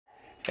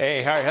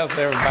Hey, how's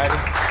everybody?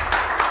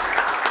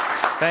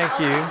 Thank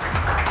you.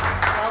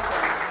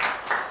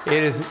 Welcome.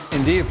 It is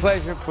indeed a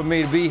pleasure for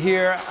me to be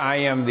here. I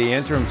am the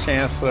interim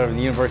chancellor of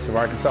the University of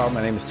Arkansas.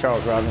 My name is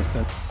Charles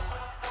Robinson.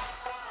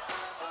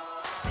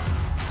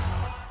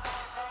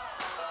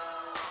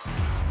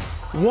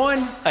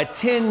 One,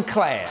 attend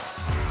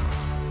class.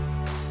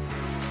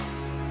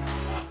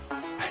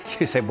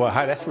 You say, boy,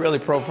 that's really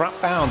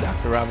profound,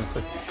 Dr.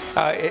 Robinson.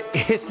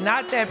 It's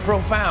not that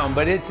profound,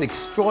 but it's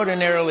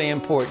extraordinarily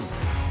important.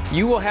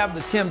 You will have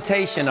the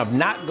temptation of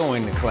not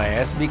going to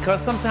class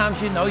because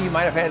sometimes, you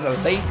might have had a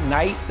late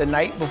night the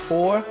night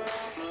before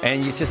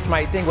and you just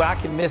might think, well, I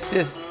can miss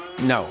this.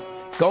 No,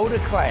 go to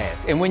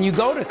class. And when you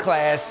go to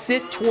class,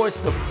 sit towards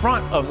the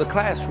front of the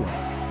classroom.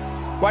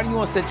 Why do you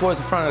want to sit towards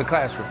the front of the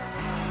classroom?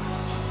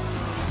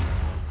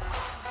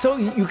 So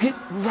you can,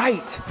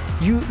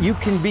 you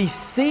can be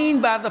seen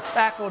by the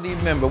faculty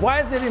member.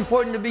 Why is it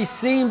important to be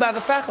seen by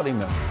the faculty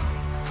member?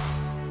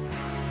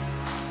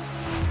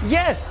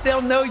 Yes,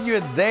 they'll know you're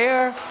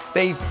there.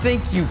 They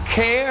think you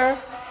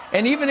care.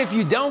 And even if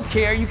you don't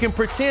care, you can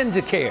pretend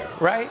to care,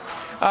 right?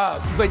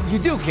 But you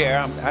do care.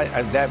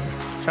 I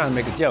was trying to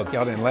make a joke.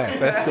 Y'all didn't laugh.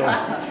 That's cool.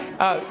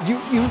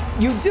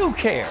 You do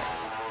care.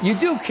 You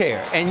do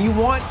care. And you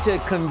want to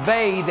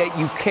convey that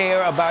you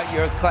care about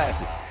your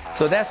classes.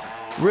 So that's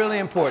really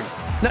important.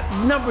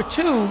 Number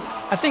two,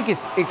 I think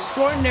it's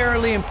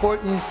extraordinarily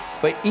important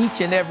for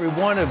each and every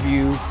one of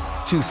you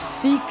to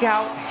seek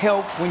out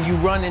help when you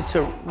run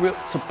into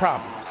some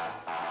problems.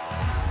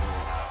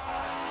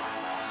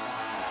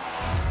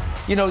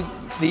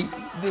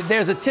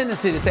 There's a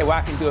tendency to say, well,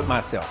 I can do it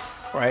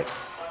myself, right?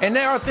 And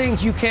there are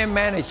things you can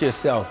manage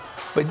yourself,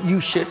 but you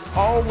should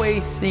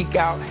always seek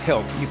out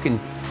help. You can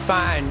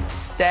find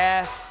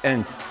staff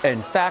and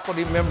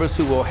faculty members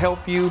who will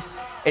help you.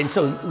 And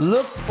so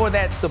look for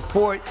that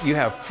support. You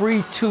have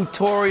free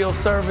tutorial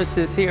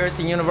services here at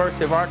the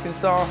University of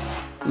Arkansas.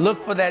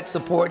 Look for that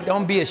support.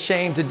 Don't be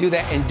ashamed to do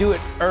that, and do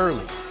it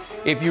early.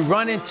 If you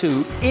run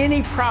into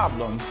any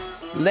problem,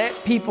 let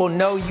people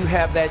know you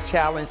have that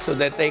challenge so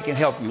that they can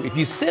help you. If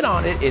you sit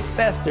on it, it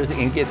festers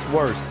and gets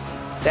worse.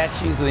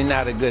 That's usually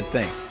not a good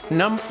thing.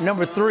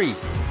 Number three,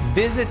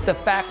 visit the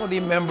faculty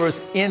members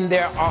in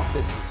their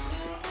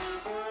offices.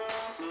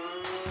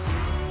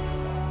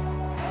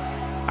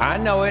 I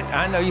know it.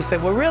 I know you say,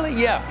 well, really?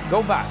 Yeah,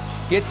 go by.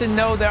 Get to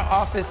know their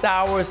office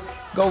hours.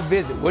 Go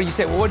visit. What do you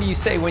say? Well, what do you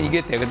say when you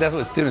get there? Because that's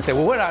what students say.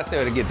 Well, what do I say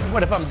when I get there?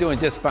 What if I'm doing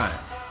just fine?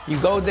 You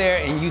go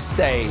there and you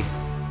say,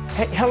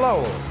 hey,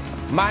 hello,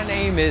 my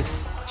name is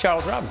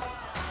Charles Robinson,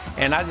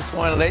 and I just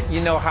want to let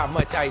you know how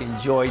much I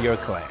enjoy your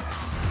class.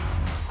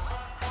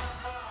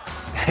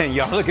 And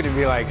y'all looking at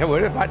me like, hey,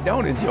 what if I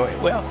don't enjoy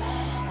it? Well,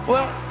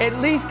 at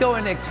least go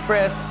and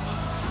express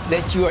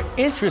that you are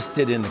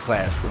interested in the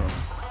classroom.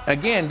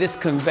 Again, this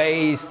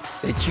conveys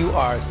that you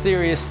are a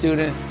serious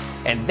student,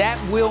 and that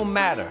will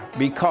matter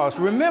because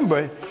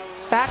remember,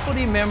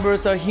 faculty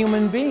members are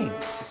human beings,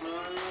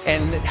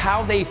 and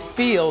how they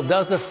feel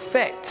does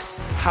affect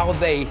how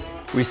they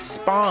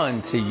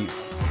respond to you,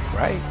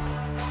 right?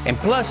 And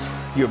plus,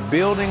 you're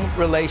building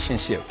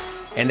relationship.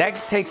 And that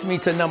takes me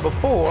to number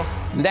four,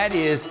 and that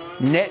is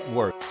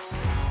network.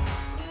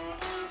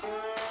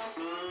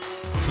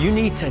 You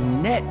need to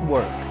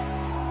network.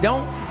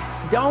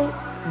 Don't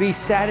be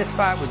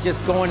satisfied with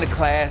just going to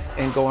class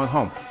and going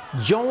home.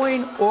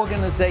 Join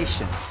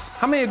organizations.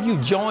 How many of you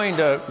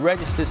joined a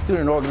registered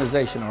student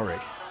organization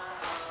already?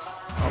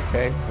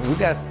 Okay, we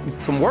got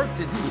some work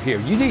to do here.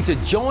 You need to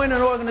join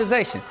an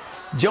organization.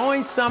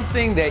 Join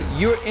something that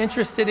you're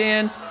interested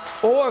in,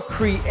 or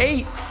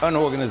create an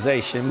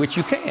organization, which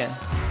you can.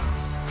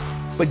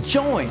 But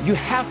join, you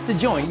have to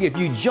join. If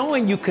you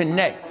join, you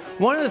connect.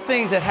 One of the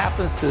things that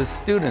happens to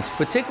students,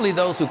 particularly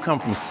those who come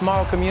from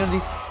small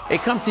communities, they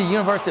come to the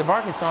University of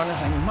Arkansas and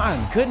it's like,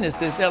 my goodness,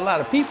 there are a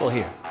lot of people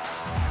here.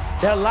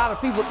 There are a lot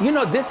of people.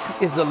 This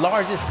is the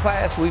largest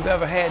class we've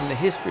ever had in the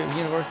history of the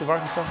University of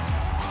Arkansas.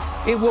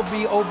 It will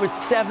be over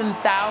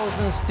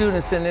 7,000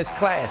 students in this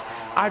class.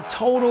 Our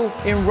total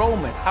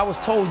enrollment, I was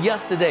told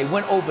yesterday,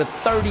 went over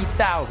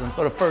 30,000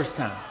 for the first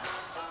time.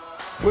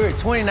 We were at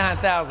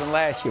 29,000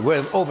 last year.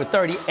 We're at over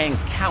 30 and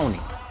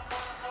counting.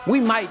 We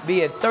might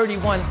be at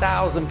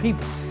 31,000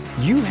 people.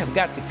 You have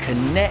got to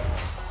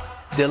connect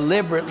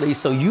deliberately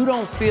so you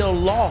don't feel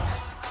lost.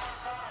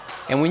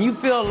 And when you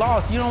feel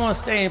lost, you don't want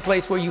to stay in a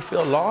place where you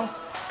feel lost.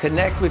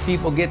 Connect with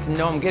people, get to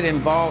know them, get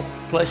involved,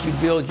 plus you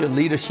build your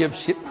leadership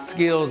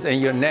skills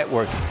and your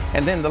network.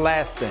 And then the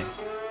last thing,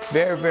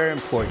 very, very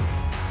important.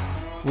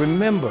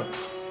 Remember,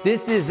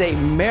 this is a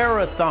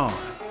marathon,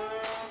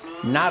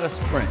 not a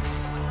sprint.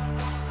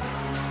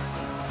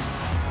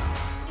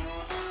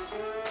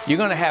 You're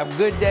gonna have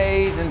good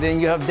days and then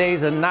you have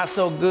days that are not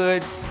so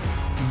good.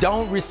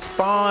 Don't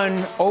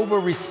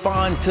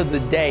over-respond to the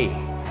day.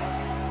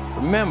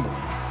 Remember,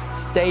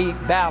 stay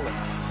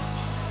balanced.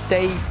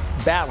 Stay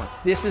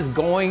balanced. This is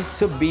going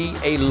to be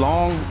a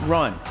long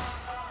run.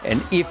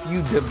 And if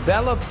you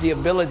develop the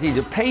ability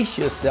to pace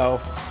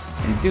yourself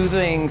and do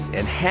things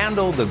and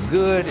handle the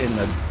good and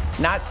the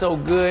not so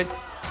good,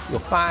 you'll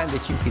find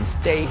that you can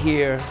stay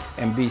here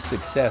and be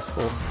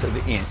successful to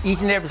the end.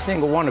 Each and every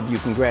single one of you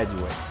can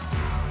graduate.